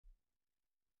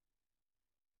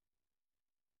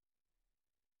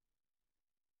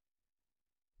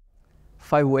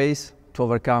5 ways to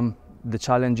overcome the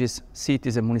challenges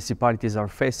cities and municipalities are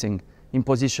facing in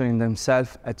positioning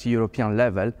themselves at European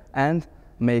level and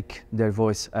make their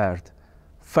voice heard.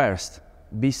 First,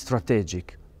 be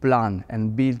strategic, plan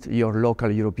and build your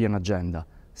local European agenda.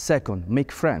 Second,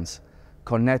 make friends,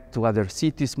 connect to other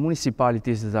cities,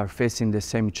 municipalities that are facing the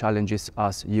same challenges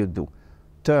as you do.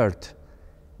 Third,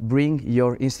 bring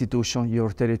your institution,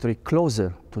 your territory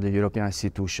closer to the European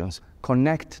institutions.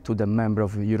 Connect to the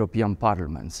members of European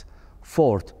parliaments.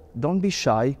 Fourth, don't be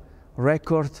shy.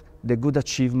 Record the good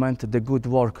achievement, the good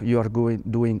work you are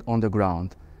doing on the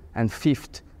ground. And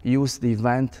fifth, use the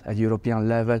event at European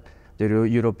level, the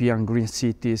European Green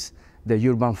Cities, the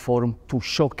Urban Forum to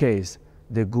showcase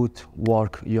the good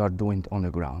work you are doing on the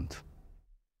ground.